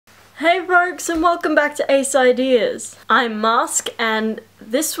Hey folks, and welcome back to Ace Ideas. I'm Masque, and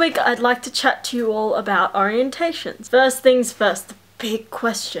this week I'd like to chat to you all about orientations. First things first, the big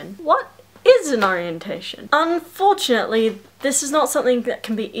question. What is an orientation? Unfortunately, this is not something that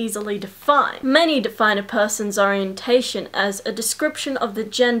can be easily defined. Many define a person's orientation as a description of the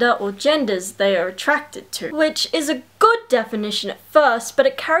gender or genders they are attracted to, which is a good definition at first, but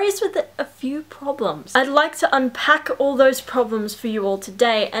it carries with it a few problems. I'd like to unpack all those problems for you all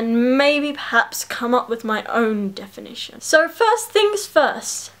today and maybe perhaps come up with my own definition. So first things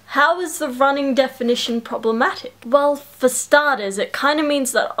first. How is the running definition problematic? Well, for starters, it kind of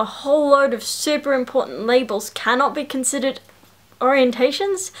means that a whole load of super important labels cannot be considered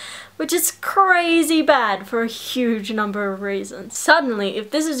orientations, which is crazy bad for a huge number of reasons. Suddenly, if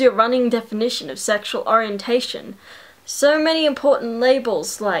this is your running definition of sexual orientation, so many important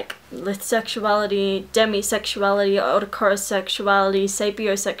labels like lithsexuality, demisexuality, autocorosexuality,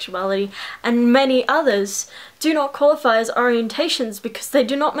 sapiosexuality, and many others do not qualify as orientations because they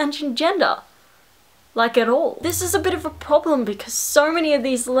do not mention gender. Like at all. This is a bit of a problem because so many of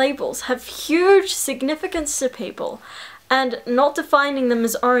these labels have huge significance to people, and not defining them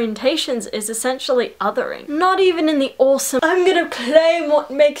as orientations is essentially othering. Not even in the awesome, I'm gonna claim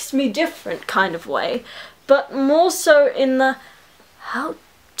what makes me different kind of way, but more so in the how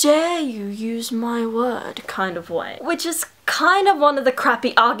dare you use my word kind of way. Which is kind of one of the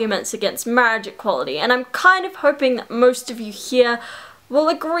crappy arguments against marriage equality, and I'm kind of hoping that most of you here will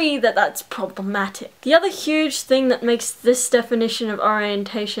agree that that's problematic. The other huge thing that makes this definition of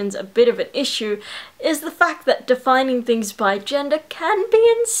orientations a bit of an issue is the fact that defining things by gender can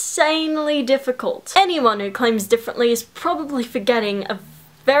be insanely difficult. Anyone who claims differently is probably forgetting a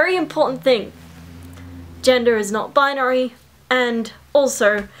very important thing. Gender is not binary, and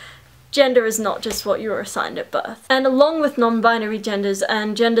also, gender is not just what you were assigned at birth. And along with non-binary genders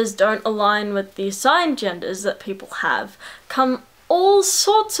and genders don't align with the assigned genders that people have, come all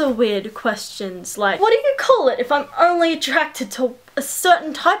sorts of weird questions like, what do you call it if I'm only attracted to a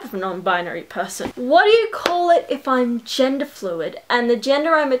certain type of non-binary person? What do you call it if I'm gender fluid and the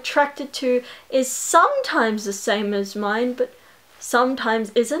gender I'm attracted to is sometimes the same as mine but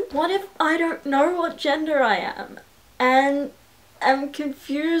sometimes isn't? What if I don't know what gender I am and am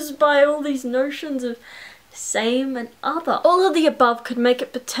confused by all these notions of same and other? All of the above could make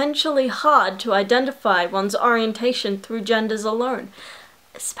it potentially hard to identify one's orientation through genders alone,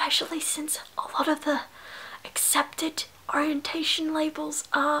 especially since a lot of the accepted orientation labels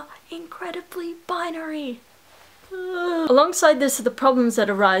are incredibly binary. Alongside this are the problems that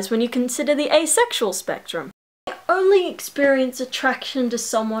arise when you consider the asexual spectrum. Only experience attraction to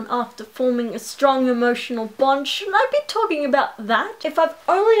someone after forming a strong emotional bond. Shouldn't I be talking about that? If I've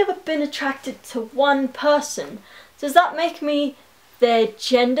only ever been attracted to one person, does that make me their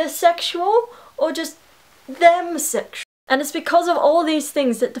gender sexual or just them sexual? And it's because of all these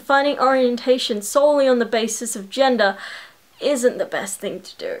things that defining orientation solely on the basis of gender isn't the best thing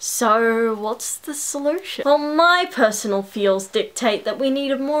to do. So what's the solution? Well, my personal feels dictate that we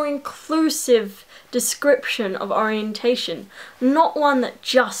need a more inclusive description of orientation, not one that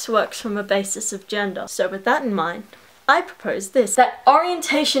just works from a basis of gender. So with that in mind, I propose this, that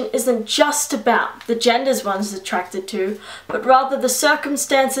orientation isn't just about the genders one's attracted to, but rather the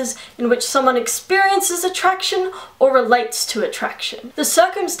circumstances in which someone experiences attraction or relates to attraction. The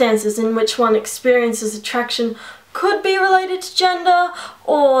circumstances in which one experiences attraction could be related to gender,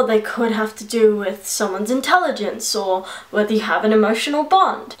 or they could have to do with someone's intelligence, or whether you have an emotional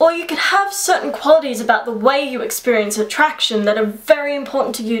bond. Or you could have certain qualities about the way you experience attraction that are very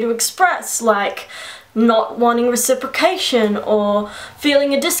important to you to express, like not wanting reciprocation or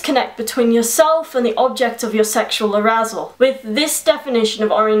feeling a disconnect between yourself and the object of your sexual arousal. With this definition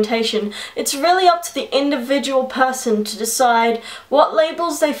of orientation, it's really up to the individual person to decide what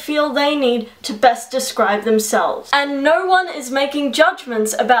labels they feel they need to best describe themselves. And no one is making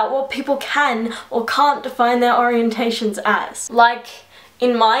judgments about what people can or can't define their orientations as. Like,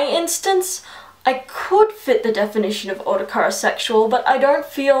 in my instance, I could fit the definition of autocorosexual, but I don't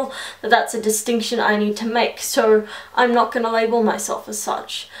feel that that's a distinction I need to make, so I'm not going to label myself as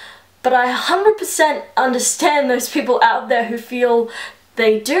such. But I 100% understand those people out there who feel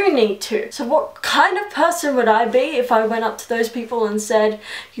they do need to. So what kind of person would I be if I went up to those people and said,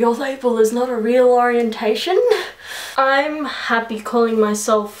 your label is not a real orientation? I'm happy calling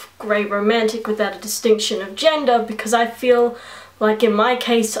myself grey romantic without a distinction of gender because I feel like in my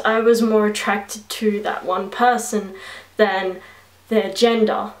case, I was more attracted to that one person than their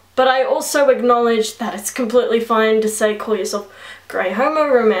gender. But I also acknowledge that it's completely fine to say call yourself grey homo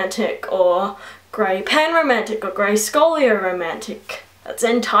romantic or grey pan romantic or grey scolia romantic. That's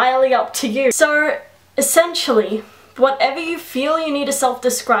entirely up to you. So essentially, whatever you feel you need to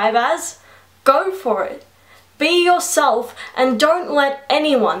self-describe as, go for it. Be yourself and don't let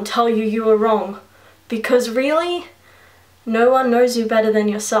anyone tell you you are wrong. Because really, no one knows you better than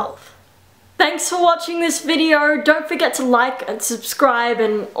yourself. Thanks for watching this video. Don't forget to like and subscribe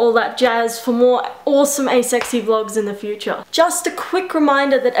and all that jazz for more awesome asexy vlogs in the future. Just a quick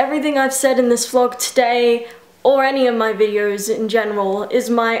reminder that everything I've said in this vlog today, or any of my videos in general, is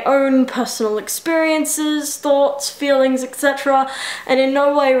my own personal experiences, thoughts, feelings, etc. and in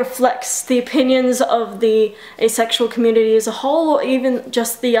no way reflects the opinions of the asexual community as a whole, or even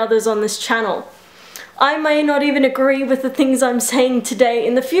just the others on this channel. I may not even agree with the things I'm saying today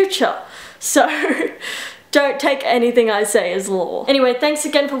in the future, so don't take anything I say as law. Anyway, thanks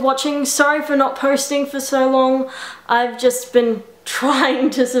again for watching. Sorry for not posting for so long. I've just been trying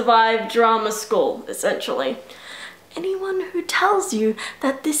to survive drama school, essentially. Anyone who tells you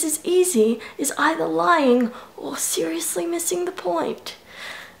that this is easy is either lying or seriously missing the point.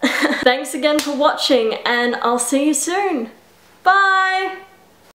 Thanks again for watching, and I'll see you soon. Bye!